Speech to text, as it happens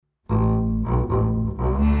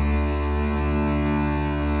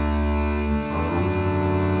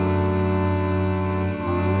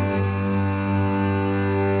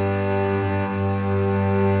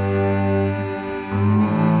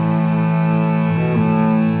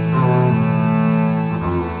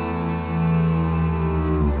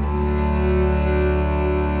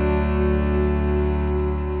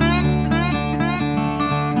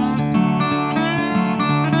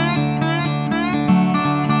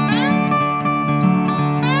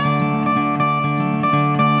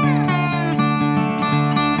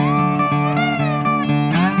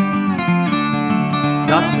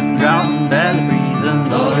drought and barely breathing.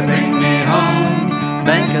 Lord, bring me home.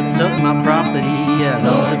 Banker took my property, yeah,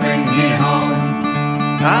 Lord, bring me home.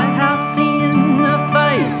 I have seen the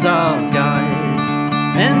face of God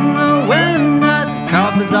in the wind that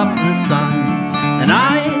covers up the sun, and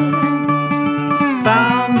I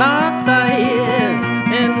found my faith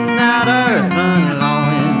in that earthen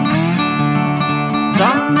longing.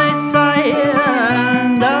 Some may say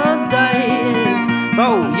end of days,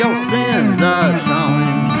 for your sins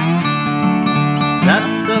atoning.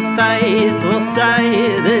 That's a faith will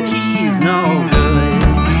say that he's no good.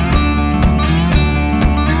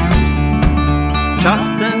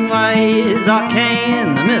 Trust in ways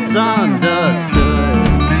arcane, misunderstood.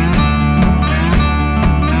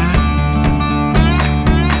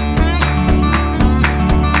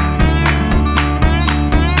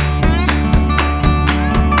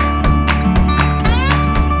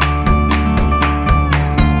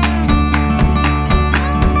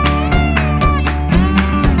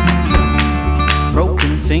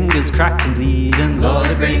 Fingers cracked and bleeding, Lord,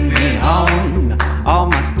 bring me home. All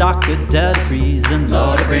my stock of dead freezing,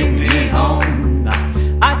 Lord, bring me home.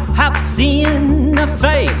 I have seen the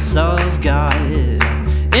face of God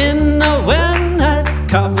in the wind that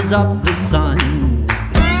covers up the sun.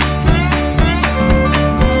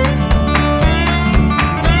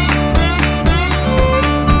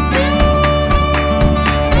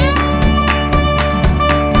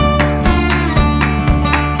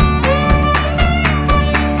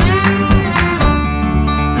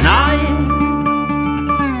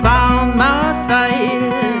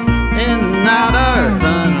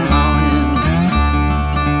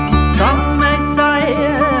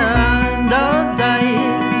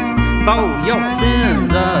 Your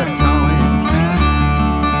sins atoning.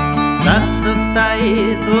 That's a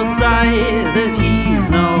faith will say that he's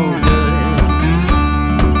no good.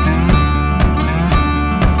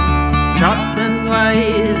 Trust in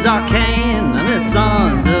ways arcane and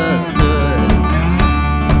misunderstood.